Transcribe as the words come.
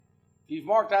If you've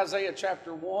marked Isaiah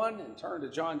chapter 1 and turned to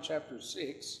John chapter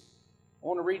 6, I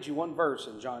want to read you one verse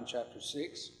in John chapter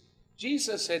 6.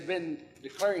 Jesus had been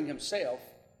declaring himself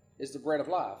as the bread of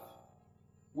life,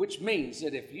 which means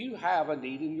that if you have a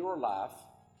need in your life,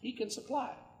 he can supply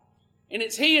it. And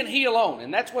it's he and he alone,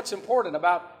 and that's what's important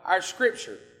about our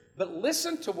scripture. But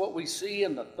listen to what we see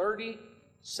in the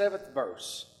 37th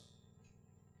verse.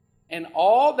 And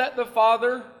all that the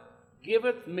Father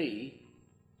giveth me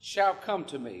shall come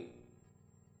to me.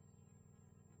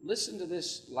 Listen to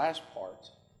this last part.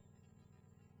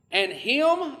 And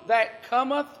him that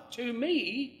cometh to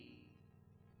me,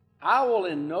 I will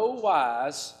in no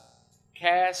wise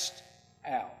cast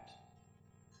out.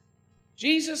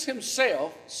 Jesus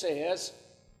himself says,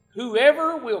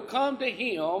 whoever will come to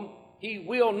him, he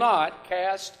will not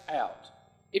cast out.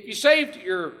 If you saved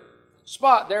your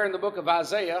spot there in the book of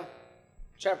Isaiah,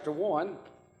 chapter 1,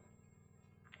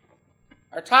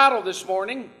 our title this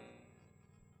morning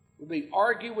will be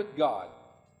Argue with God.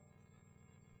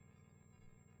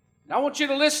 And I want you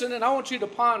to listen and I want you to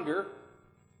ponder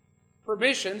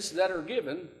permissions that are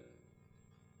given.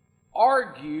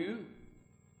 Argue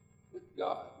with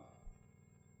God.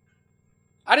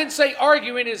 I didn't say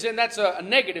arguing as in that's a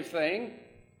negative thing.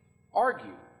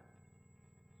 Argue.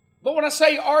 But when I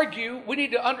say argue, we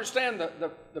need to understand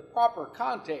the proper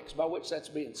context by which that's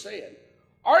being said.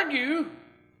 Argue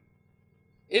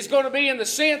is going to be in the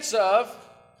sense of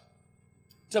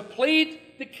to plead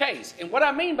the case. And what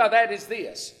I mean by that is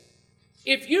this.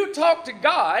 If you talk to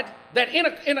God, that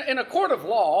in a court of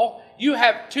law, you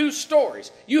have two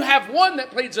stories. You have one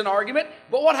that pleads an argument,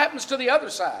 but what happens to the other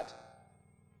side?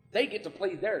 They get to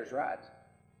plead theirs, right?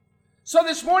 So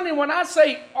this morning when I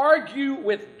say argue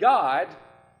with God,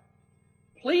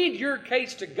 plead your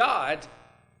case to God,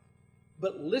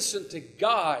 but listen to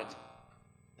God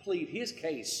plead his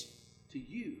case to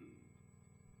you.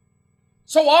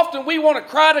 So often we want to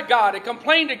cry to God and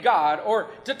complain to God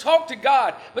or to talk to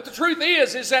God. But the truth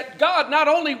is that God not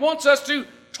only wants us to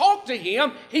talk to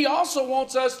him, he also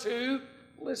wants us to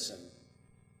listen.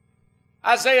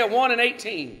 Isaiah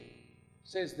 1:18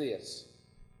 says this.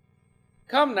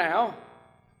 Come now,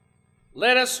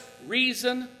 let us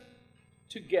reason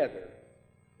together.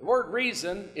 The word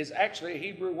reason is actually a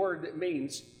Hebrew word that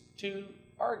means to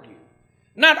argue.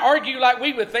 Not argue like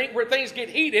we would think where things get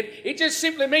heated. It just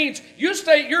simply means you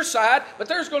stay at your side, but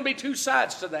there's going to be two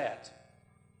sides to that.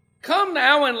 Come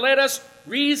now and let us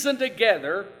reason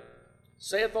together,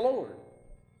 saith the Lord.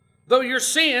 Though your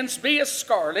sins be as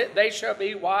scarlet, they shall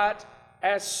be white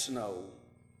as snow.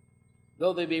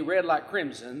 Though they be red like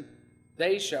crimson,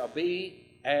 they shall be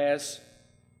as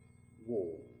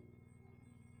wool.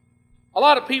 A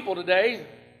lot of people today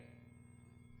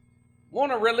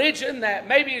want a religion that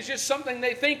maybe is just something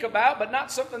they think about, but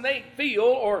not something they feel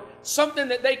or something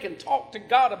that they can talk to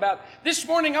God about. This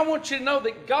morning, I want you to know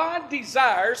that God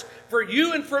desires for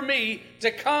you and for me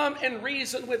to come and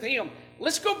reason with him.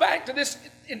 Let's go back to this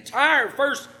entire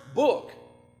first book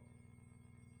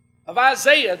of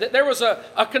Isaiah, that there was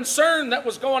a concern that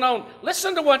was going on.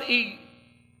 Listen to what he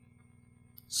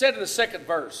said in the second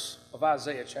verse of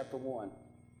Isaiah chapter 1.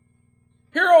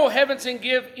 Hear, O heavens, and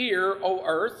give ear, O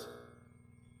earth.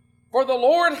 For the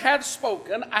Lord hath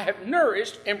spoken, I have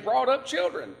nourished and brought up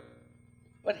children.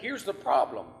 But here's the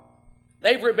problem.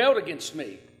 They've rebelled against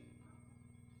me.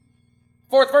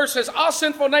 Fourth verse says, O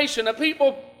sinful nation, a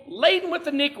people laden with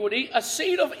iniquity, a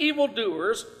seed of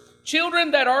evildoers,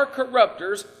 children that are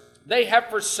corrupters, they have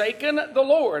forsaken the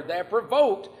Lord. They have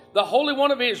provoked the Holy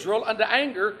One of Israel unto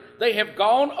anger. They have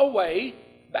gone away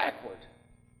backward.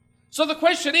 So the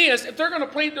question is, if they're going to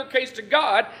plead their case to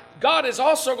God, God is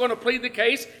also going to plead the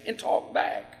case and talk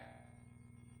back.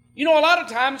 You know, a lot of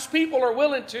times people are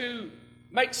willing to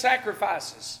make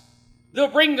sacrifices. They'll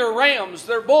bring their rams,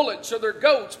 their bullocks, or their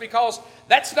goats because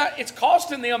it's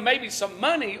costing them maybe some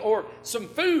money or some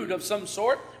food of some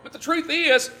sort. But the truth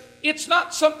is, it's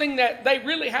not something that they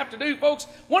really have to do, folks.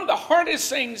 One of the hardest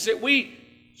things that we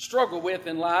struggle with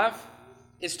in life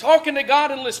is talking to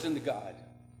God and listening to God.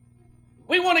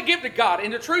 We want to give to God.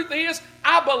 And the truth is,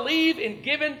 I believe in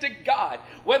giving to God.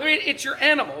 Whether it's your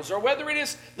animals or whether it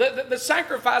is the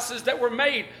sacrifices that were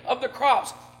made of the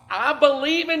crops. I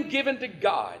believe in giving to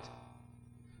God.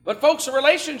 But folks, a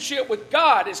relationship with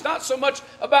God is not so much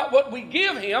about what we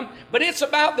give him, but it's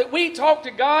about that we talk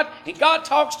to God and God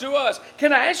talks to us.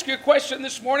 Can I ask you a question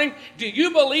this morning? Do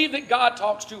you believe that God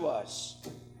talks to us?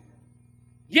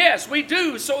 Yes, we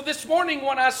do. So this morning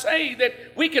when I say that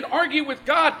we can argue with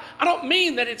God, I don't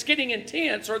mean that it's getting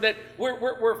intense or that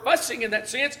we're fussing in that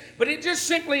sense, but it just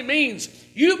simply means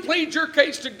you plead your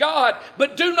case to God,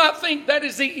 but do not think that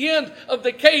is the end of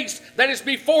the case that is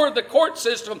before the court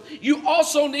system. You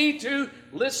also need to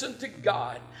listen to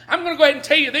God. I'm going to go ahead and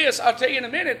tell you this. I'll tell you in a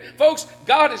minute. Folks,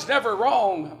 God is never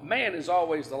wrong. Man is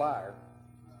always the liar.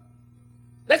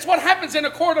 That's what happens in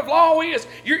a court of law is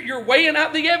you're weighing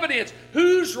out the evidence.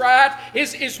 Who's right?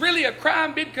 Is really a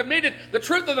crime been committed? The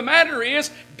truth of the matter is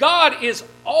God is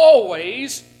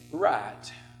always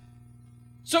right.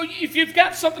 So if you've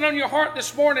got something on your heart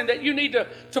this morning that you need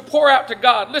to pour out to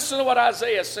God, listen to what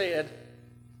Isaiah said.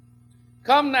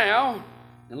 Come now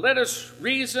and let us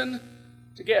reason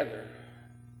together.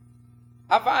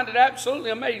 I find it absolutely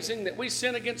amazing that we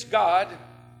sin against God,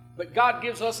 but God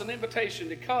gives us an invitation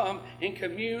to come and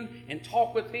commune and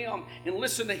talk with Him and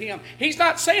listen to Him. He's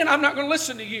not saying, I'm not going to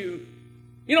listen to you.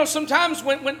 You know, sometimes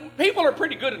when people are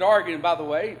pretty good at arguing, by the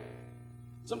way,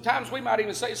 sometimes we might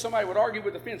even say somebody would argue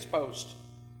with a fence post.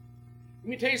 Let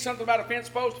me tell you something about a fence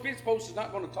post. A fence post is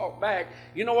not going to talk back.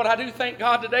 You know what I do thank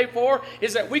God today for?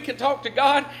 Is that we can talk to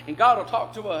God and God will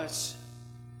talk to us.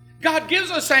 God gives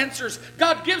us answers.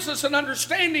 God gives us an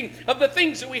understanding of the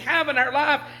things that we have in our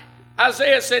life.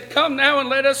 Isaiah said, come now and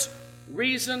let us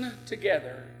reason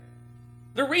together.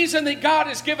 The reason that God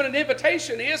has given an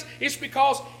invitation is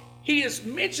because He is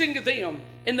mentioning to them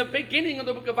in the beginning of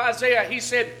the book of Isaiah. He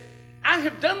said, I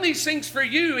have done these things for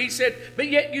you, he said, but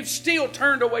yet you've still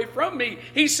turned away from me.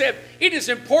 He said, it is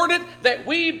important that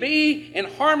we be in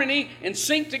harmony and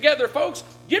sync together. Folks,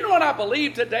 you know what I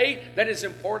believe today that is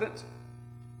important?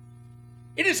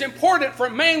 It is important for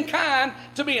mankind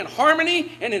to be in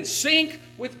harmony and in sync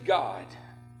with God.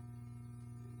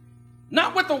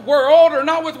 Not with the world or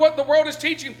not with what the world is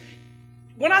teaching.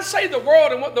 When I say the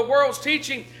world and what the world's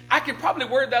teaching, I can probably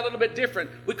word that a little bit different.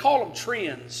 We call them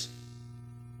trends.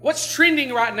 What's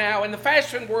trending right now in the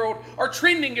fashion world or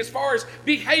trending as far as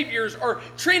behaviors or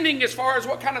trending as far as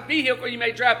what kind of vehicle you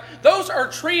may drive. Those are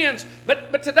trends.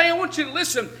 But today I want you to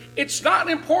listen. It's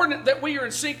not important that we are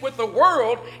in sync with the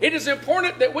world. It is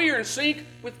important that we are in sync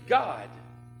with God.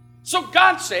 So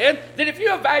God said that if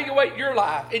you evaluate your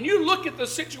life and you look at the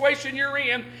situation you're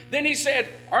in, then He said,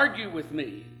 argue with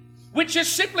me. Which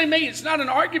just simply means it's not an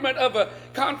argument of a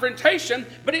confrontation,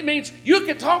 but it means you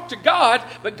can talk to God,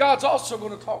 but God's also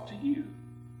going to talk to you.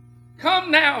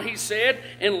 Come now, He said,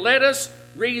 and let us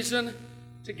reason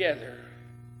together.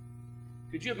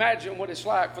 Could you imagine what it's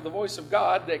like for the voice of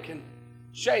God that can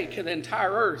shake the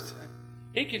entire earth?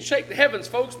 He can shake the heavens,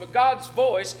 folks, but God's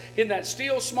voice, in that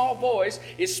still small voice,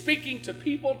 is speaking to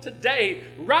people today,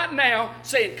 right now,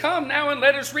 saying, come now and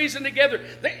let us reason together.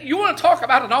 You want to talk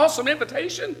about an awesome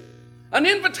invitation? An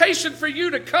invitation for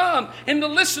you to come and to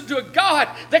listen to a God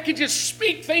that can just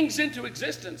speak things into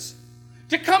existence.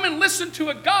 To come and listen to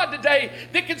a God today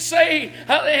that can say,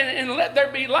 and let there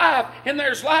be life, and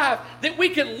there's life. That we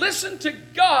can listen to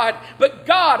God, but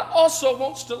God also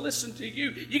wants to listen to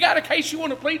you. You got a case you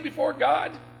want to plead before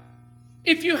God?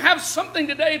 If you have something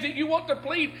today that you want to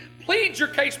plead, plead your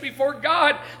case before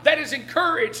God. That is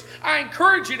encouraged. I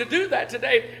encourage you to do that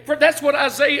today, for that's what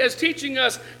Isaiah is teaching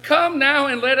us. Come now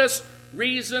and let us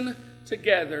reason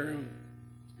together.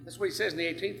 That's what he says in the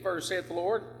 18th verse, saith the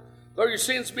Lord. Though your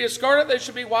sins be as scarlet, they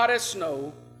shall be white as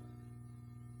snow.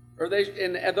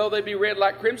 And though they be red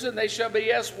like crimson, they shall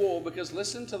be as wool. Because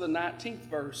listen to the 19th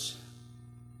verse.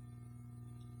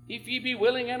 If ye be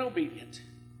willing and obedient.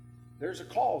 There's a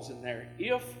clause in there.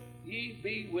 If ye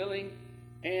be willing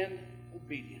and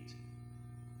obedient.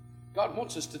 God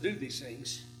wants us to do these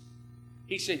things.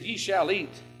 He said, ye shall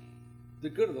eat the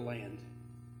good of the land.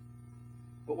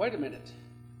 But wait a minute.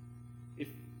 If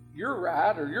you're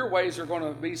right or your ways are going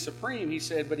to be supreme, he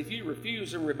said, but if you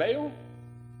refuse and rebel,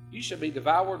 you shall be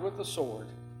devoured with the sword.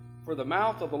 For the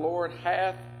mouth of the Lord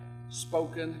hath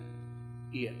spoken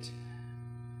it.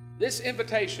 This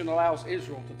invitation allows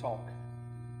Israel to talk.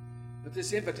 But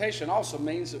this invitation also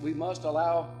means that we must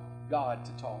allow God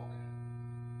to talk.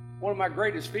 One of my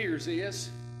greatest fears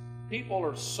is people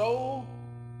are so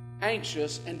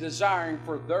anxious and desiring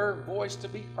for their voice to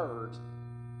be heard,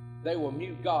 they will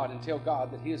mute God and tell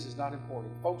God that His is not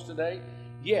important. Folks, today,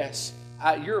 yes,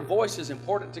 your voice is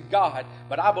important to God,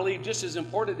 but I believe just as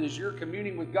important as you're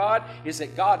communing with God is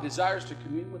that God desires to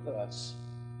commune with us.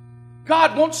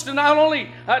 God wants to not only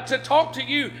to talk to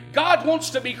you, God wants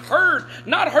to be heard.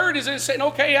 Not heard as in saying,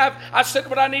 okay, I've said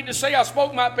what I need to say, I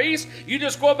spoke my piece, you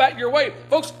just go about your way.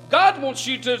 Folks, God wants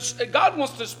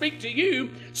to speak to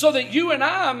you so that you and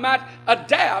I might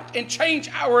adapt and change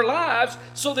our lives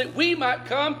so that we might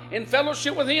come in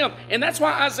fellowship with Him. And that's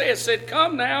why Isaiah said,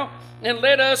 come now and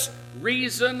let us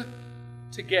reason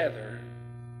together.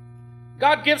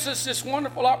 God gives us this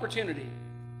wonderful opportunity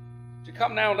to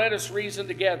come now and let us reason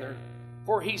together.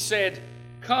 For He said,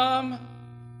 come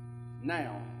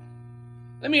now.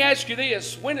 Let me ask you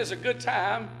this. When is a good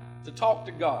time to talk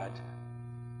to God?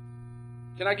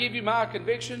 Can I give you my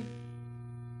conviction?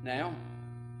 Now.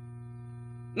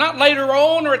 Not later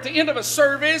on or at the end of a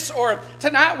service or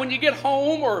tonight when you get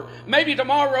home or maybe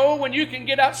tomorrow when you can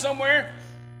get out somewhere.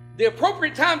 The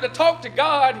appropriate time to talk to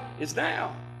God is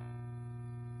now.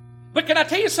 But can I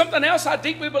tell you something else I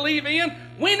deeply believe in?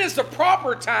 When is the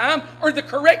proper time or the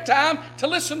correct time to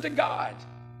listen to God?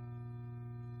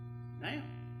 Now.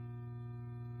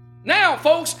 Now,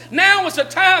 folks, now is the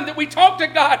time that we talk to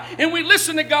God and we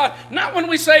listen to God. Not when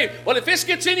we say, well, if this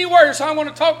gets any worse, I want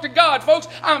to talk to God. Folks,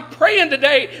 I'm praying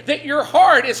today that your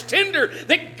heart is tender,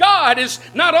 that God is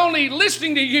not only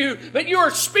listening to you, but you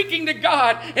are speaking to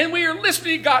God and we are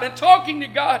listening to God and talking to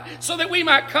God so that we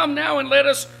might come now and let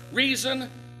us reason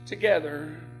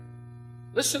together.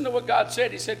 Listen to what God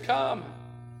said. He said, come.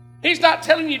 He's not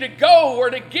telling you to go or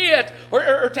to get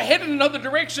or to head in another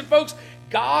direction, folks.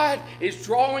 God is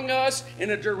drawing us in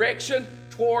a direction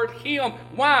toward Him.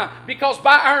 Why? Because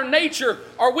by our nature,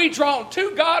 are we drawn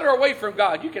to God or away from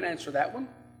God? You can answer that one.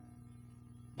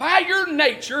 By your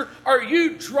nature, are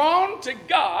you drawn to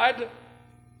God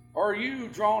or are you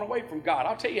drawn away from God?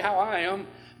 I'll tell you how I am.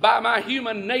 By my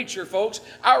human nature, folks,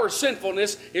 our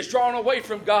sinfulness is drawn away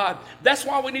from God. That's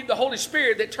why we need the Holy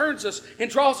Spirit that turns us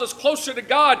and draws us closer to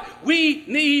God. We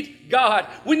need God.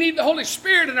 We need the Holy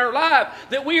Spirit in our life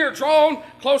that we are drawn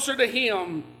closer to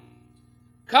Him.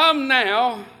 Come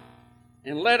now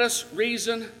and let us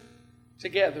reason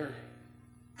together.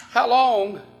 How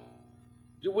long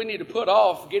do we need to put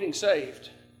off getting saved?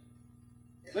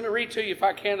 Let me read to you, if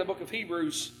I can, the book of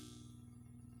Hebrews,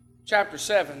 chapter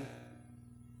 7.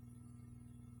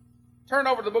 Turn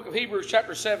over to the book of Hebrews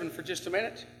chapter 7 for just a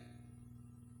minute.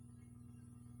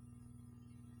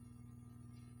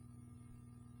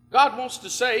 God wants to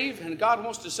save, and God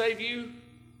wants to save you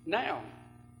now.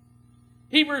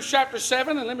 Hebrews chapter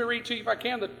 7, and let me read to you, if I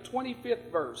can, the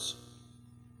 25th verse.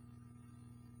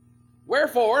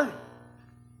 Wherefore,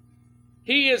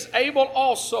 He is able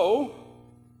also,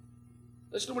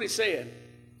 listen to what He said,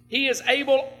 He is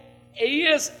able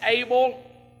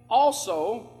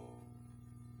also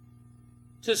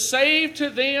to save to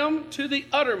them to the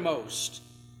uttermost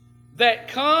that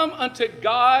come unto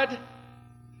God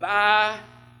by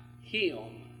Him.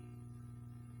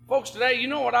 Folks, today, you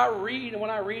know what I read when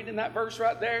I read in that verse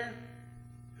right there?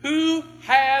 Who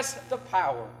has the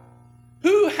power?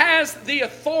 Who has the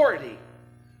authority?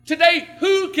 Today,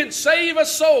 who can save a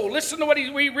soul? Listen to what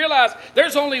we realize.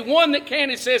 There's only one that can.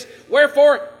 It says,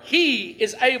 wherefore He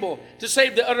is able to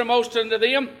save the uttermost unto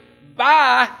them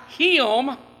by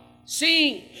Him,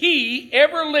 seeing He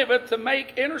ever liveth to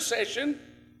make intercession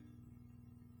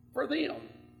for them.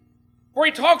 For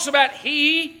He talks about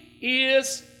He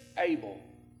is able.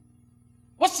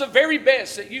 What's the very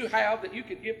best that you have that you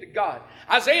can give to God?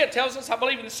 Isaiah tells us, I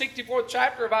believe in the 64th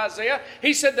chapter of Isaiah,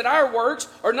 he said that our works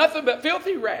are nothing but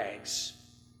filthy rags.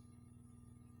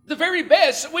 The very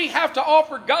best that we have to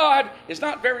offer God is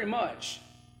not very much.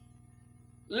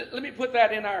 Let me put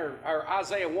that in our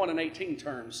Isaiah 1 and 18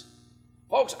 terms.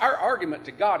 Folks, our argument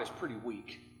to God is pretty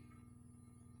weak.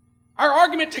 Our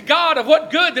argument to God of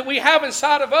what good that we have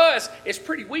inside of us is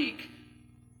pretty weak.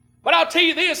 But I'll tell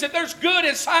you this, if there's good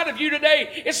inside of you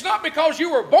today, it's not because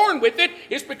you were born with it,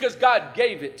 it's because God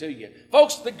gave it to you.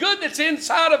 Folks, the good that's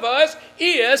inside of us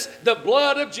is the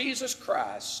blood of Jesus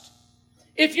Christ.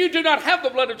 If you do not have the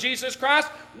blood of Jesus Christ,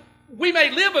 we may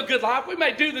live a good life, we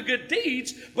may do the good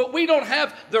deeds, but we don't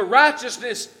have the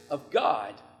righteousness of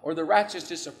God or the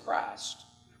righteousness of Christ.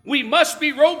 We must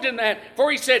be robed in that,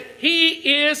 for He said,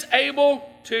 He is able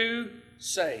to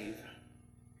save.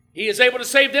 He is able to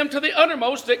save them to the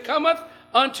uttermost that cometh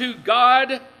unto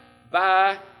God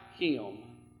by Him.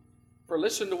 For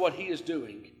listen to what He is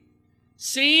doing.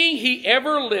 Seeing He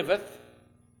ever liveth,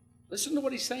 listen to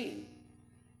what He's saying,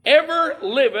 ever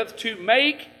liveth to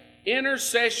make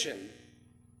intercession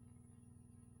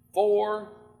for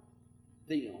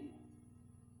them.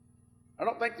 I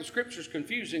don't think the Scripture is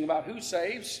confusing about who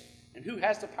saves and who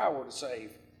has the power to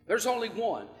save. There's only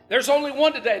one. There's only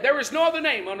one today. There is no other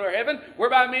name under heaven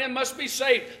whereby men must be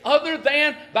saved other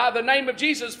than by the name of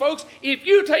Jesus. Folks, if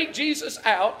you take Jesus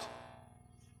out,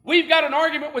 we've got an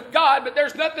argument with God, but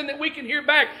there's nothing that we can hear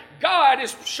back. God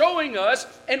is showing us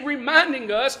and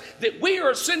reminding us that we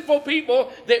are sinful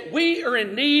people, that we are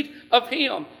in need of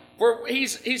Him. For he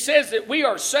says that we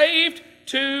are saved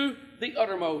to the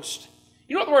uttermost.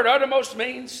 You know what the word uttermost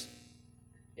means?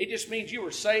 It just means you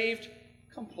are saved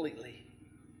completely.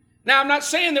 Now, I'm not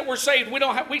saying that we're saved.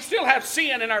 We still have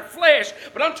sin in our flesh,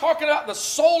 but I'm talking about the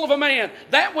soul of a man,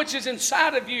 that which is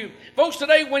inside of you. Folks,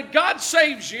 today, when God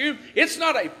saves you, it's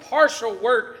not a partial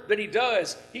work that He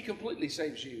does. He completely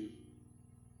saves you.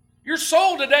 Your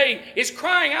soul today is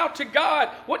crying out to God.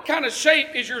 What kind of shape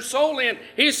is your soul in?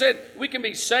 He said, we can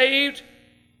be saved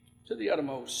to the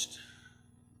uttermost.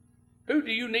 Who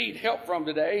do you need help from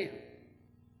today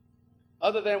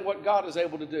other than what God is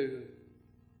able to do?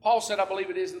 Paul said, I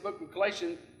believe it is in the book of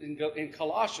Colossians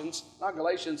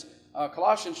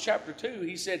chapter 2,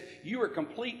 he said, you are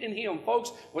complete in Him.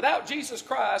 Folks, without Jesus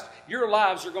Christ, your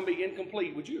lives are going to be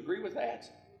incomplete. Would you agree with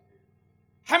that?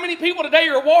 How many people today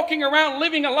are walking around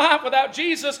living a life without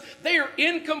Jesus? They are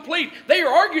incomplete. They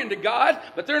are arguing to God,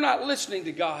 but they're not listening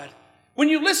to God. When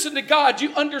you listen to God,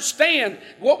 you understand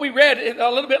what we read a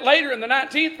little bit later in the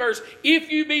 19th verse. If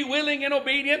you be willing and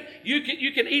obedient,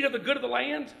 you can eat of the good of the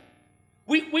land.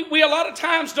 We a lot of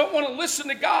times don't want to listen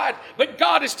to God, but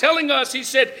God is telling us, He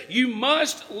said, you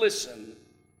must listen.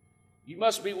 You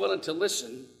must be willing to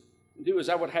listen and do as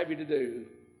I would have you to do.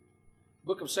 The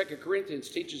book of 2 Corinthians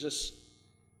teaches us,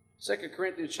 2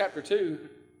 Corinthians chapter 2.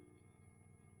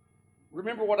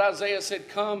 Remember what Isaiah said,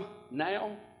 come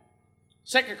now?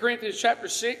 2 Corinthians chapter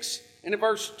 6 and in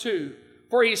verse 2.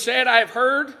 For he said, I have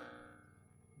heard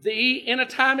thee in a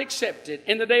time accepted,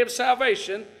 in the day of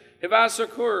salvation have I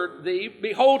succored thee.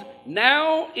 Behold,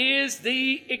 now is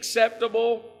the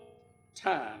acceptable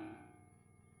time.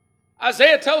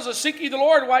 Isaiah tells us, seek ye the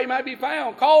Lord while He might be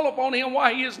found. Call upon Him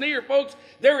while He is near. Folks,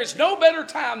 there is no better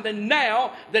time than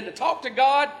now than to talk to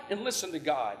God and listen to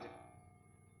God.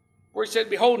 For He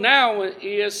said, behold, now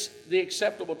is the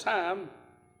acceptable time.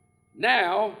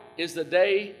 Now is the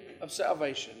day of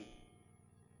salvation.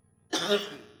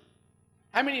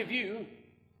 How many of you,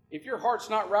 if your heart's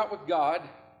not right with God,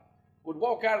 would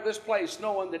walk out of this place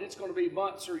knowing that it's going to be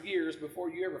months or years before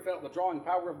you ever felt the drawing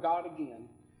power of God again?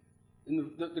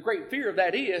 And the great fear of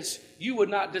that is you would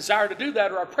not desire to do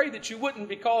that, or I pray that you wouldn't,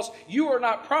 because you are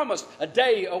not promised a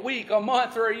day, a week, a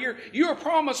month, or a year. You are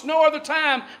promised no other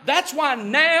time. That's why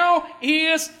now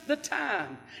is the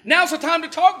time. Now's the time to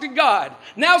talk to God.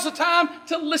 Now's the time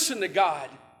to listen to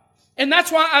God. And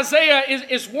that's why Isaiah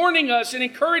is warning us and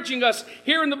encouraging us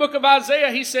here in the book of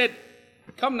Isaiah. He said,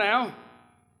 come now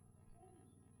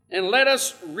and let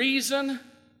us reason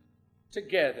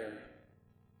together.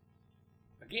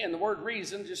 Again, the word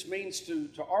reason just means to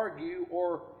argue,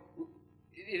 or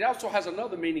it also has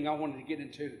another meaning I wanted to get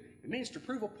into. It means to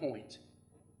prove a point.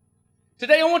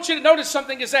 Today I want you to notice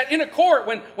something, is that in a court,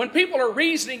 when people are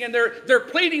reasoning and they're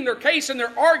pleading their case and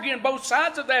they're arguing both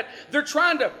sides of that, they're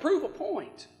trying to prove a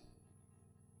point.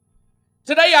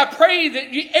 Today I pray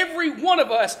that every one of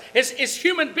us as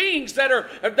human beings that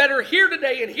are here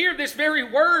today and hear this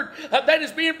very word that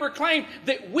is being proclaimed,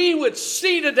 that we would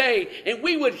see today and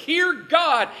we would hear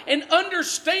God and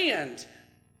understand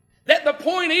that the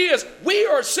point is we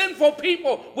are sinful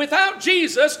people. Without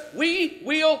Jesus, we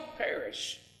will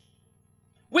perish.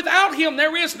 Without Him,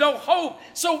 there is no hope.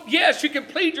 So yes, you can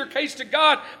plead your case to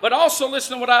God, but also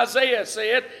listen to what Isaiah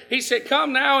said. He said,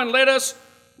 come now and let us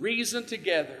reason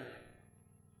together.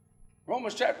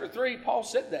 Romans chapter 3, Paul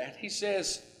said that. He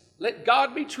says, let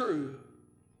God be true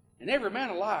and every man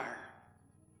a liar.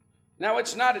 Now,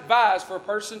 it's not advised for a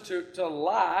person to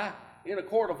lie in a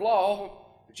court of law,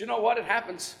 but you know what? It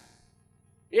happens.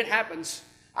 It happens.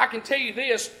 I can tell you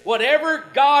this, whatever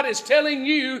God is telling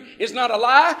you is not a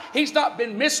lie. He's not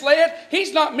been misled.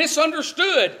 He's not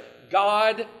misunderstood.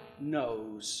 God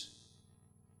knows.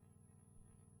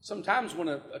 Sometimes when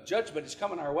a judgment is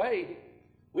coming our way,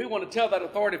 we want to tell that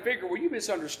authority figure, well, you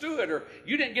misunderstood, or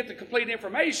you didn't get the complete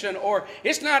information, or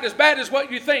it's not as bad as what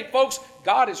you think. Folks,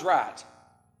 God is right.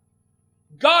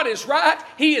 God is right.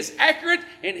 He is accurate,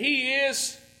 and He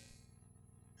is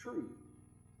true.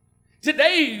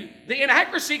 Today, the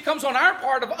inaccuracy comes on our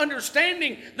part of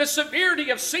understanding the severity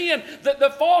of sin.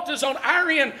 The fault is on our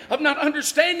end of not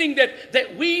understanding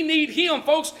that we need Him.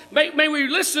 Folks, may we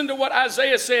listen to what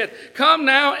Isaiah said. Come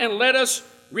now and let us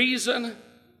reason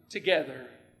together.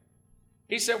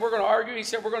 He said we're going to argue. He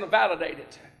said we're going to validate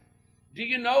it. Do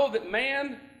you know that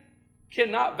man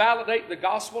cannot validate the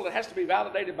gospel. It has to be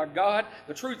validated by God.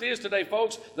 The truth is today,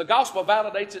 folks, the gospel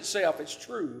validates itself. It's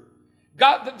true.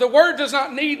 God, the Word does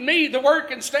not need me. The Word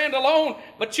can stand alone.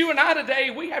 But you and I today,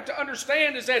 we have to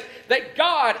understand is that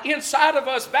God inside of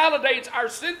us validates our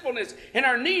sinfulness and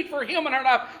our need for Him in our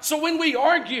life. So when we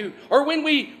argue or when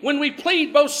we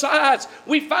plead both sides,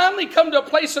 we finally come to a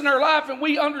place in our life and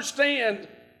we understand,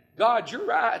 God, you're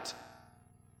right.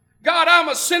 God, I'm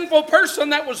a sinful person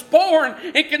that was born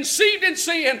and conceived in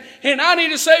sin, and I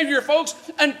need a Savior, folks.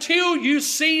 Until you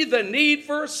see the need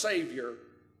for a Savior,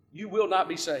 you will not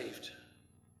be saved.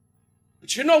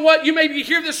 But you know what? You may be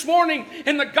here this morning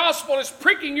and the gospel is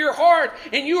pricking your heart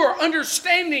and you are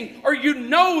understanding or you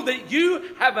know that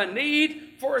you have a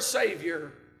need for a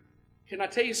Savior. Can I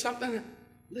tell you something?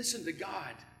 Listen to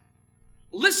God.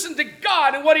 Listen to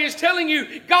God and what He is telling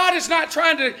you. God is not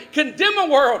trying to condemn a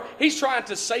world. He's trying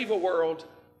to save a world.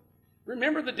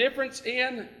 Remember the difference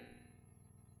in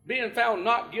being found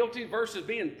not guilty versus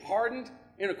being pardoned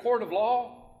in a court of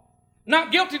law?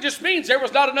 Not guilty just means there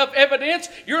was not enough evidence.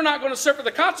 You're not going to suffer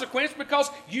the consequence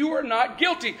because you are not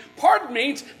guilty. Pardon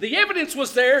means the evidence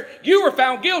was there. You were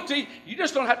found guilty. You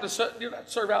just don't have to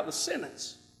serve out the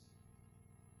sentence.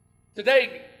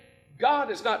 Today,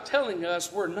 God is not telling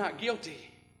us we're not guilty.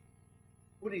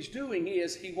 What He's doing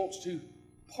is He wants to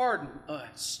pardon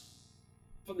us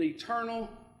from the eternal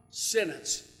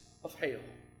sentence of hell.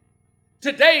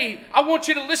 Today, I want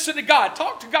you to listen to God.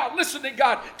 Talk to God, listen to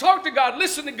God. Talk to God,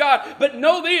 listen to God. But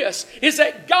know this, is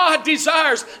that God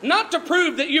desires not to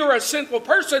prove that you're a sinful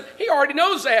person. He already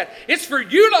knows that. It's for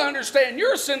you to understand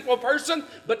you're a sinful person,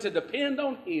 but to depend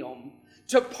on Him.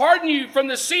 To pardon you from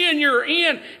the sin you're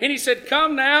in. And He said,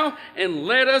 come now and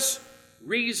let us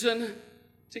reason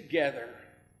together.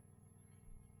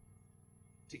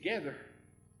 Together.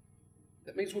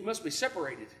 That means we must be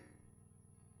separated.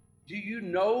 Do you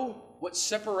know what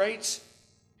separates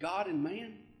God and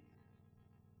man?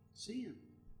 Sin.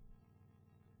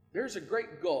 There's a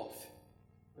great gulf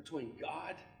between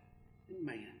God and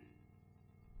man.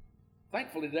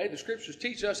 Thankfully today, the Scriptures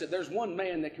teach us that there's one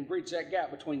man that can bridge that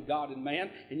gap between God and man.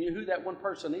 And you know who that one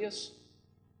person is?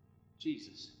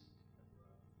 Jesus.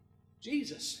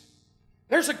 Jesus.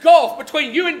 There's a gulf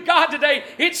between you and God today.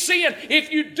 It's sin.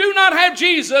 If you do not have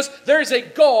Jesus, there is a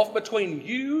gulf between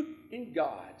you and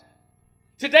God.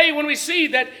 Today when we see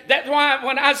that's why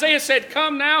when Isaiah said,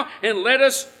 come now and let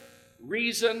us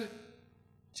reason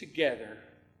together.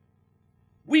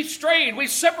 We've strayed, we've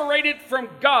separated from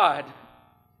God,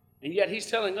 and yet He's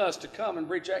telling us to come and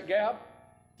bridge that gap.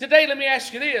 Today, let me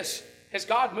ask you this. Has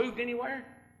God moved anywhere?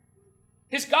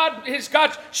 Has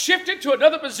God shifted to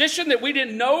another position that we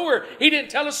didn't know or He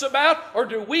didn't tell us about? Or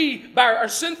do we, by our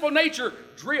sinful nature,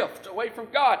 drift away from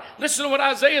God? Listen to what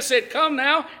Isaiah said. Come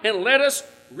now and let us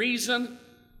reason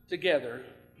together.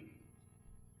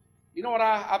 You know what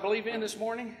I believe in this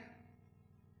morning?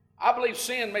 I believe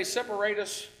sin may separate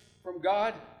us from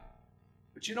God.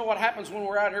 But you know what happens when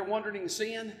we're out here wandering in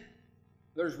sin?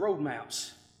 There's road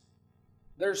maps.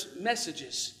 There's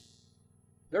messages.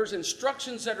 There's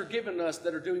instructions that are given us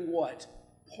that are doing what?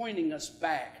 Pointing us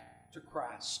back to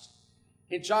Christ.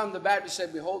 And John the Baptist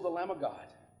said, behold the Lamb of God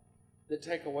that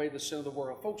take away the sin of the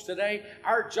world. Folks, today,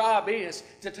 our job is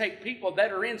to take people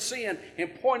that are in sin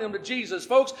and point them to Jesus.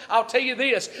 Folks, I'll tell you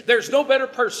this, there's no better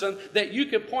person that you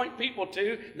can point people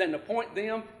to than to point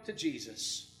them to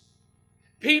Jesus.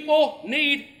 People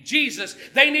need Jesus.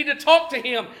 They need to talk to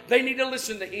Him. They need to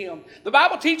listen to Him. The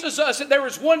Bible teaches us that there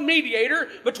is one mediator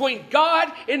between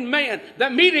God and man.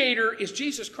 That mediator is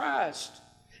Jesus Christ.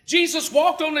 Jesus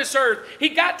walked on this earth. He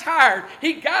got tired.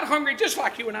 He got hungry just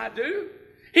like you and I do.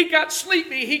 He got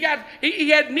sleepy. He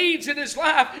had needs in his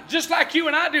life just like you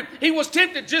and I do. He was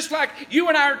tempted just like you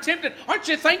and I are tempted. Aren't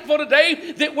you thankful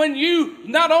today that when you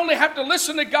not only have to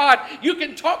listen to God, you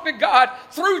can talk to God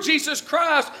through Jesus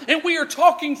Christ, and we are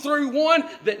talking through one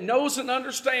that knows and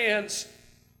understands.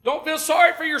 Don't feel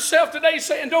sorry for yourself today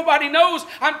saying nobody knows.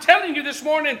 I'm telling you this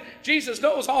morning, Jesus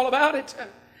knows all about it.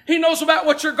 He knows about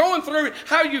what you're going through,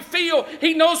 how you feel.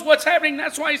 He knows what's happening.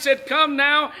 That's why He said, come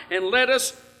now and let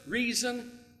us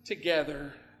reason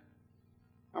together.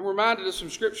 I'm reminded of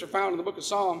some scripture found in the book of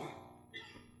Psalm,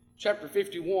 chapter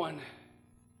 51.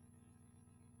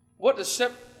 What does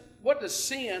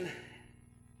sin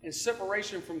and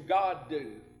separation from God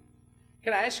do?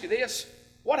 Can I ask you this?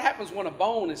 What happens when a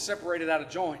bone is separated out of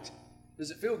joint? Does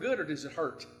it feel good or does it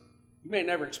hurt? You may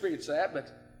never experience that,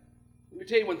 but let me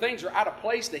tell you, when things are out of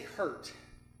place, they hurt.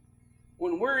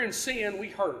 When we're in sin, we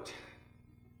hurt.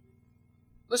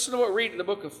 Listen to what we read in the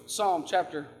book of Psalm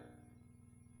chapter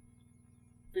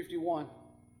 51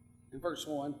 and verse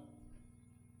 1.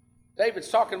 David's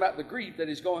talking about the grief that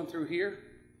he's going through here.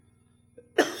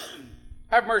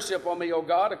 Have mercy upon me, O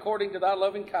God, according to thy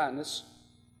loving kindness,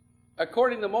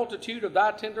 according to the multitude of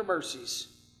thy tender mercies.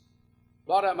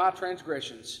 Blot out my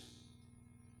transgressions.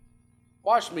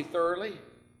 Wash me thoroughly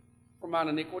from mine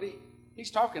iniquity. He's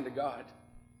talking to God.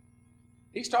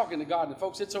 He's talking to God. And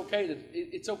folks, it's okay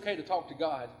to talk to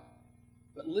God,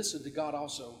 but listen to God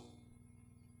also.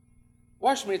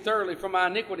 Wash me thoroughly from my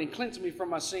iniquity and cleanse me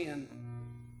from my sin.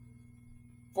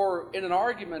 For in an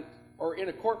argument or in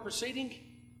a court proceeding,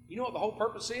 you know what the whole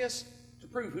purpose is? To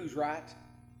prove who's right.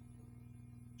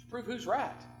 To prove who's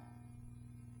right.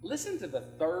 Listen to the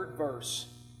third verse.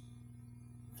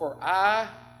 For I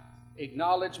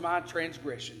acknowledge my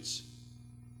transgressions.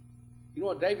 You know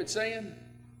what David's saying?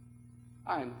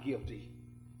 I am guilty.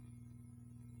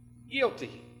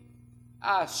 Guilty.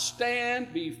 I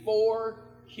stand before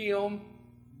him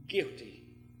guilty.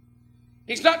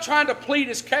 He's not trying to plead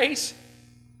his case.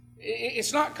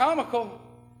 It's not comical.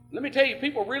 Let me tell you,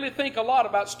 people really think a lot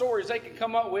about stories they can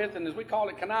come up with, and as we call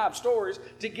it, connive stories,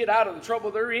 to get out of the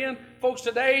trouble they're in. Folks,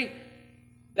 today,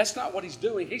 that's not what he's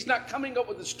doing. He's not coming up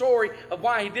with a story of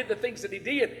why he did the things that he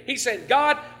did. He said,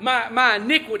 God, my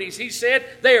iniquities, he said,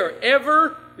 they are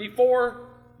ever before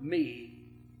me.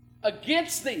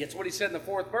 Against thee, it's what he said in the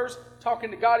fourth verse, talking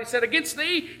to God. He said, against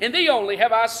thee and thee only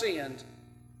have I sinned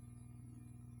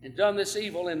and done this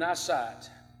evil in thy sight.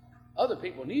 Other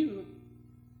people knew,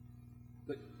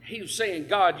 but he was saying,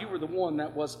 God, you were the one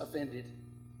that was offended.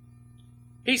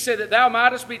 He said that thou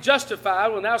mightest be justified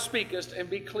when thou speakest, and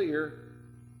be clear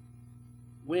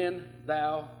when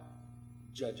thou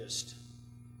judgest.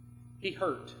 He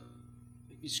hurt.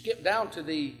 If you skip down to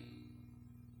the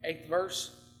 8th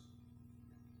verse,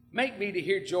 make me to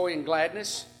hear joy and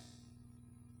gladness,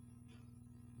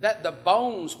 that the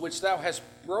bones which thou hast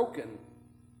broken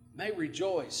may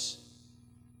rejoice.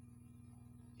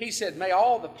 He said, may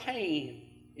all the pain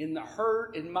and the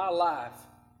hurt in my life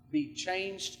be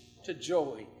changed to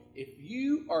joy. If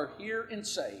you are here and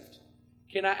saved,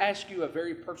 can I ask you a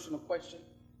very personal question?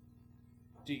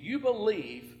 Do you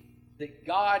believe that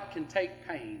God can take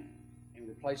pain and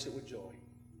replace it with joy?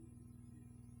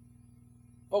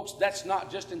 Folks, that's not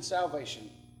just in salvation.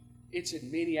 It's in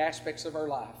many aspects of our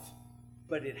life.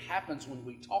 But it happens when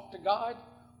we talk to God,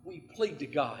 we plead to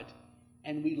God,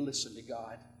 and we listen to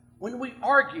God. When we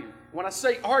argue, when I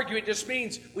say argue, it just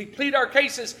means we plead our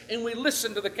cases and we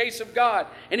listen to the case of God.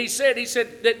 And he said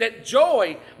that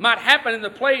joy might happen in the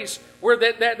place where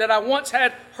that I once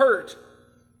had hurt.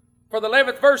 For the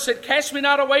 11th verse said, cast me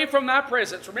not away from thy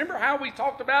presence. Remember how we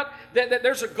talked about that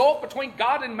there's a gulf between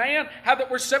God and man, how that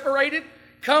we're separated?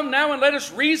 Come now and let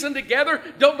us reason together.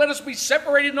 Don't let us be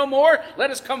separated no more.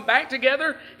 Let us come back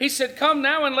together. He said, come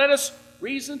now and let us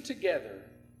reason together.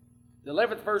 The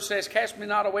 11th verse says, cast me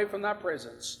not away from thy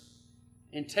presence,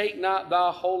 and take not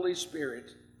thy Holy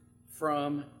Spirit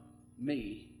from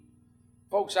me.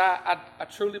 Folks, I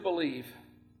truly believe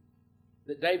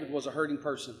that David was a hurting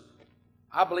person.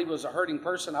 I believe he was a hurting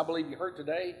person. I believe he hurt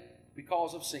today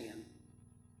because of sin.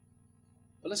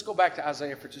 But let's go back to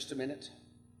Isaiah for just a minute.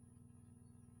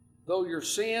 Though your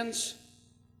sins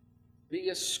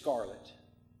be as scarlet.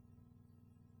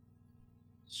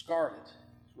 Scarlet.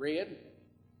 It's red.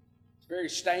 It's very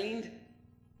stained.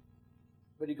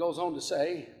 But he goes on to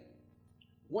say,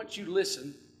 once you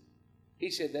listen, he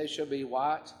said, they shall be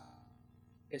white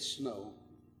as snow.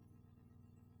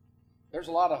 There's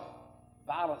a lot of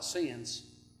violent sins.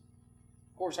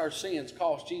 Of course, our sins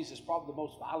cost Jesus probably the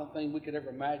most violent thing we could ever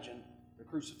imagine, the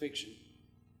crucifixion.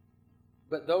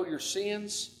 But though your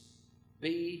sins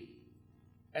be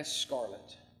as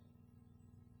scarlet,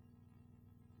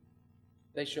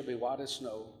 they shall be white as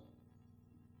snow.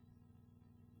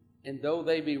 And though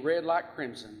they be red like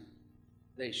crimson,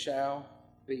 they shall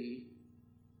be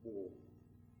wool.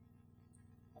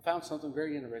 I found something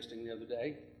very interesting the other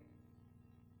day.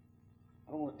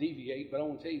 I don't want to deviate, but I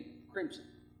want to tell you crimson.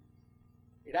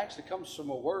 It actually comes from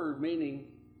a word meaning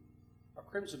a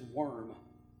crimson worm.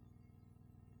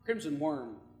 Crimson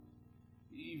worm.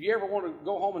 If you ever want to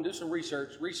go home and do some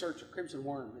research a crimson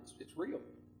worm. It's real.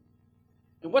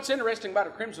 And what's interesting about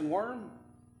a crimson worm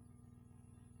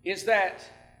is that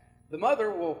the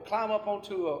mother will climb up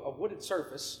onto a wooded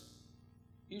surface,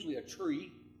 usually a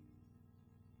tree,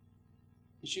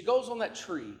 and she goes on that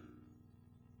tree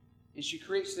and she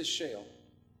creates this shell.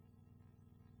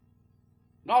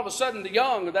 And all of a sudden, the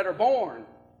young that are born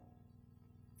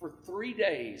for 3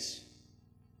 days,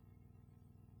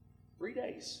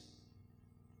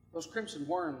 those crimson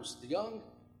worms, the young,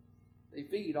 they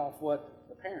feed off what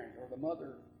the parent or the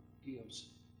mother gives.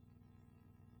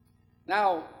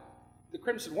 Now, the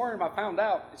crimson worm, I found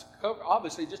out, is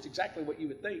obviously just exactly what you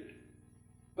would think.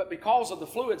 But because of the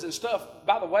fluids and stuff,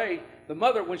 by the way, the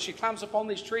mother, when she climbs up on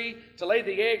this tree to lay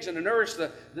the eggs and to nourish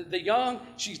the young,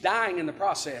 she's dying in the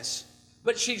process.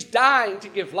 But she's dying to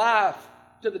give life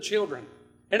to the children.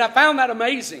 And I found that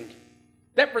amazing.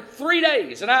 That for 3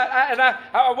 days, and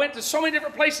I went to so many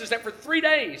different places, that for 3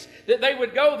 days that they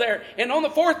would go there. And on the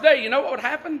 4th day, you know what would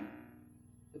happen?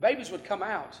 The babies would come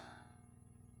out.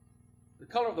 The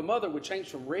color of the mother would change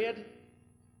from red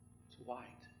to white.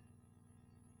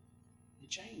 It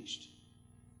changed.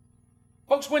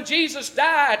 Folks, when Jesus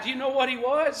died, do you know what he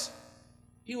was?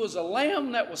 He was a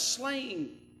lamb that was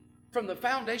slain from the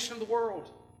foundation of the world.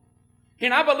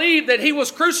 And I believe that he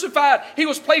was crucified. He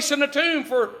was placed in a tomb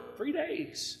for 3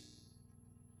 days.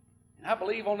 And I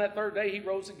believe on that 3rd day he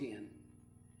rose again.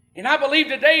 And I believe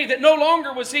today that no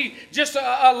longer was he just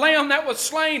a lamb that was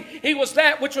slain. He was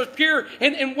that which was pure.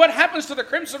 And what happens to the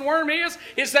crimson worm is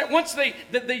that once the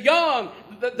young,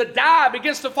 the dye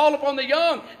begins to fall upon the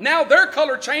young, now their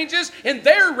color changes and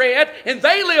they're red and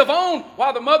they live on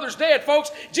while the mother's dead.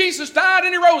 Folks, Jesus died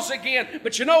and he rose again.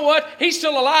 But you know what? He's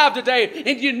still alive today.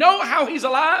 And you know how he's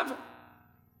alive?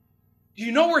 Do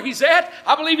you know where he's at?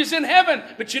 I believe he's in heaven.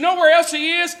 But you know where else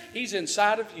he is? He's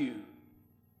inside of you.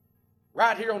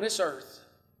 Right here on this earth,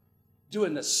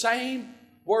 doing the same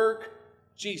work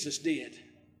Jesus did.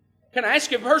 Can I ask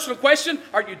you a personal question?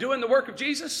 Are you doing the work of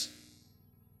Jesus?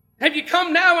 Have you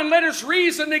come now and let us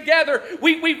reason together?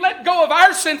 We've let go of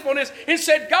our sinfulness and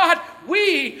said, God,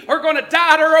 we are going to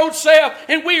die to our old self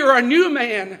and we are a new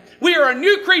man. We are a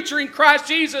new creature in Christ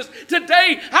Jesus.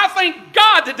 Today, I thank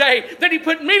God today that he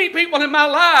put many people in my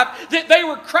life that they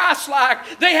were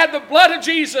Christ-like. They had the blood of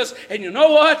Jesus. And you know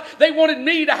what? They wanted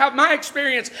me to have my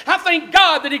experience. I thank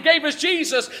God that he gave us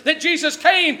Jesus, that Jesus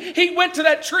came. He went to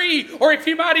that tree, or if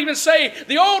you might even say,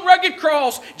 the old rugged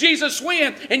cross, Jesus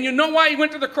went. And you know why he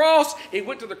went to the cross? He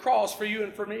went to the cross for you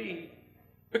and for me.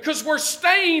 Because we're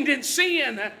stained in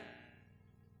sin.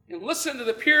 And listen to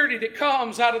the purity that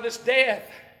comes out of this death.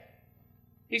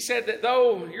 He said that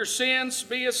though your sins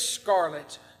be as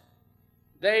scarlet,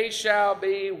 they shall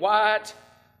be white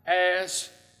as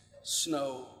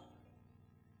snow.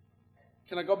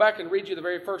 Can I go back and read you the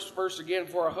very first verse again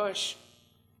before I hush?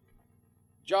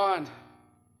 John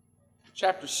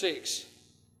chapter 6,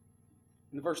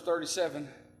 in verse 37.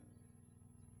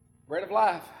 Bread of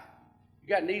life. You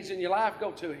got needs in your life,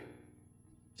 go to him.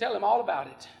 Tell him all about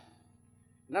it.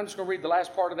 And I'm just going to read the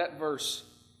last part of that verse.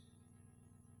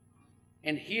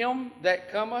 And him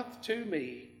that cometh to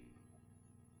me,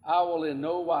 I will in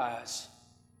no wise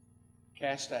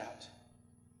cast out.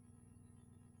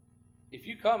 If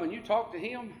you come and you talk to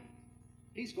him,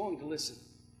 he's going to listen.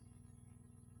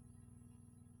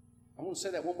 I want to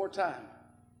say that one more time.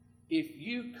 If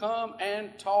you come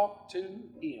and talk to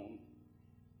him,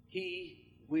 he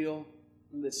will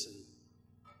listen.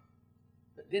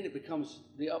 But then it becomes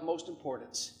the utmost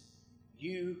importance.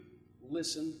 You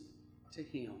listen to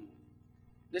him.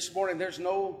 This morning, there's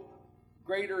no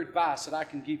greater advice that I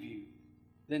can give you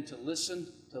than to listen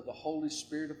to the Holy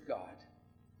Spirit of God.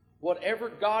 Whatever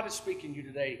God is speaking to you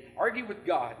today, argue with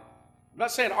God. I'm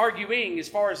not saying arguing as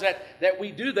far as that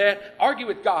we do that. Argue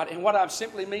with God. And what I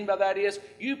simply mean by that is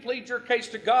you plead your case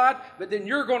to God, but then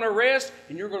you're going to rest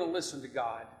and you're going to listen to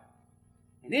God.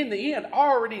 And in the end, I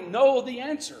already know the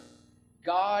answer.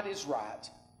 God is right.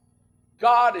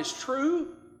 God is true.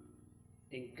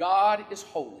 And God is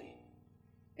holy.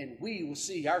 And we will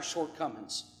see our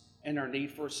shortcomings and our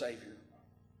need for a Savior.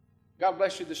 God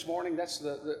bless you this morning. That's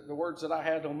the words that I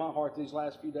had on my heart these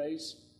last few days.